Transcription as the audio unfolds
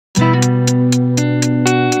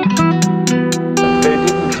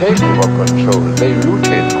take over control. They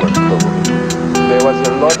looted control. There was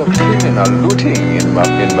a lot of criminal looting in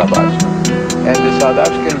Mabaso. And the South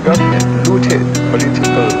African government looted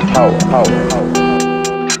political power.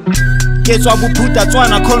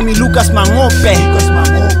 BOPHUTHATSWANA, call me Lucas Mangope.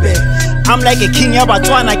 I'm like a king ya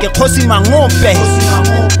Batswana, KGOSI Mangope.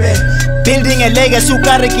 Building a legacy,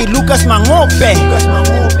 Lucas Mangope.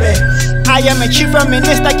 I am a chief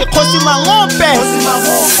minister, KGOSI Mangope.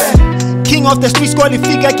 King of the streets,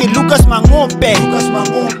 qualifica, Lucas Mangope.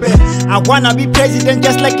 I wanna be president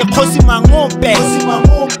just like KGOSI Mangope.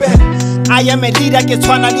 I am a leader,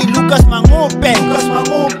 Lucas Mangope.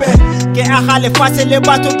 Ke agale fase le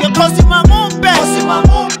batho KGOSI Mangope.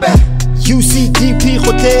 UCDP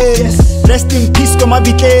hotel, rest in peace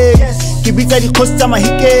komabite. Ke bitsa dikgosi tsa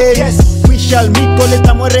mahike. We shall meet go le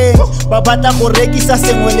tamore. Ba batla go rekisa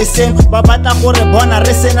sengwe le sengwe, ba batla gore bona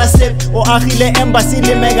re sena se. O agile embassy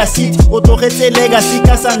le mega city, o tlogetse legacy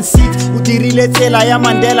ka Sun City. O dirile tsela ya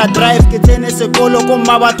Mandela Drive, ke tsene sekolo ko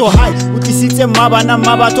Mabato High. O tlisitse mabana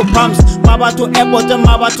Mabato Palms, Mabato Airport,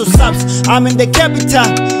 Mabato Subs. I'm in the capital,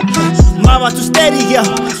 Mabato steady here.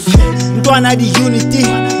 Ntwana di unity,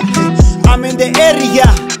 I'm in the area.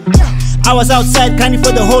 I was outside candy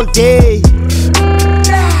for the whole day.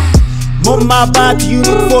 Mama bad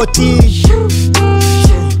unit 40.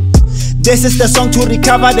 This is the song to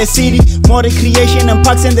recover the city. More recreation and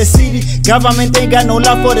parks in the city. Government ain't got no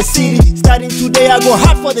love for the city. Starting today I go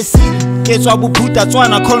hard for the city.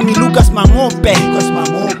 BOPHUTHATSWANA, call me Lucas Mangope.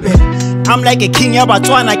 I'm like a king ya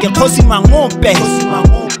Batswana, KGOSI Mangope.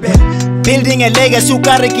 Building a legacy,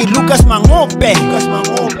 Lucas Mangope.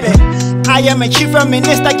 I am a chief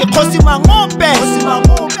minister, KGOSI Mangope.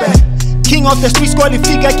 King of the streets,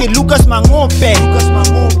 qualifica, Lucas Mangope.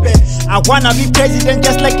 I wanna be president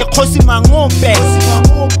just like KGOSI Mangope.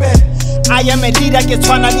 I am a leader,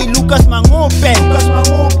 Lucas Mangope.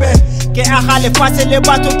 Ke agale fase le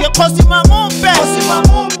batho KGOSI Mangope.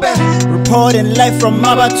 Reporting live from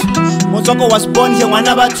Mabato. Motsoko was born here,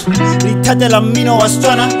 Wanabato. Ritatela Mino was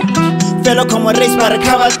Twana. Fellow comrades were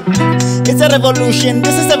recovered. It's a revolution,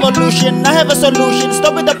 this is evolution. I have a solution,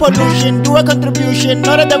 stop with the pollution. Do a contribution,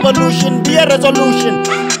 not a devolution. Be a resolution.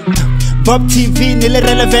 Bob TV, nearly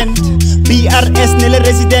relevant. BRS, nearly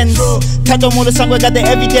resident. Tato Mula Sangwe got the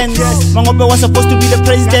evidence. Mangope was supposed to be the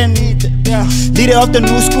president. Leader of the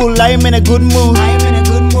new school, I am in a good mood.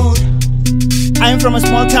 I am from a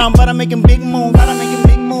small town, but I'm making big moves.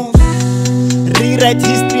 Rewrite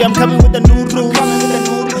history, I'm coming with a new rules.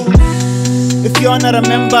 If you're not a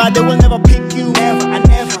member, they will never pick you. Never.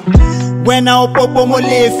 When I popo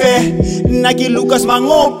molefe, naki Lucas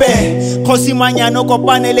Mangope. Kosi manyano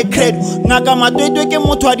kopane le credo. Ngaka matwetwe ke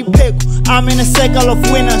motho a dipeko. I'm in a circle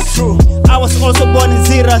of winners. True. I was also born in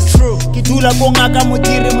Zeras. True. Kitula ko ngaka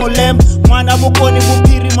mutiri molem. Mwana bokoni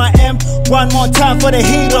bupiri ma M. One more time for the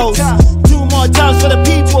heroes. Two more times for the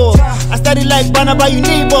people. I studied like Banaba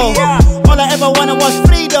Unibo. All I ever wanted was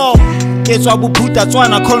freedom.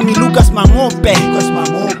 BOPHUTHATSWANA, call me Lucas Mangope.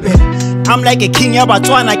 I'm like a king ya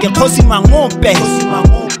Batswana, KGOSI Mangope.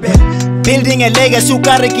 Building a legacy,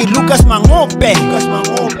 Lucas Mangope.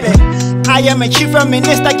 I am a chief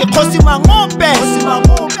minister, KGOSI Mangope.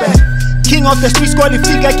 King of the streets,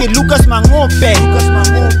 qualifica, Lucas Mangope.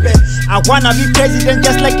 I wanna be president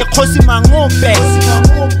just like KGOSI Mangope.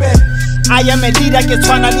 I am a leader,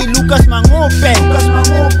 Lucas Mangope.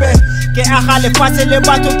 Ke agale fase le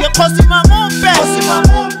batho KGOSI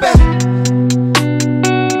Mangope.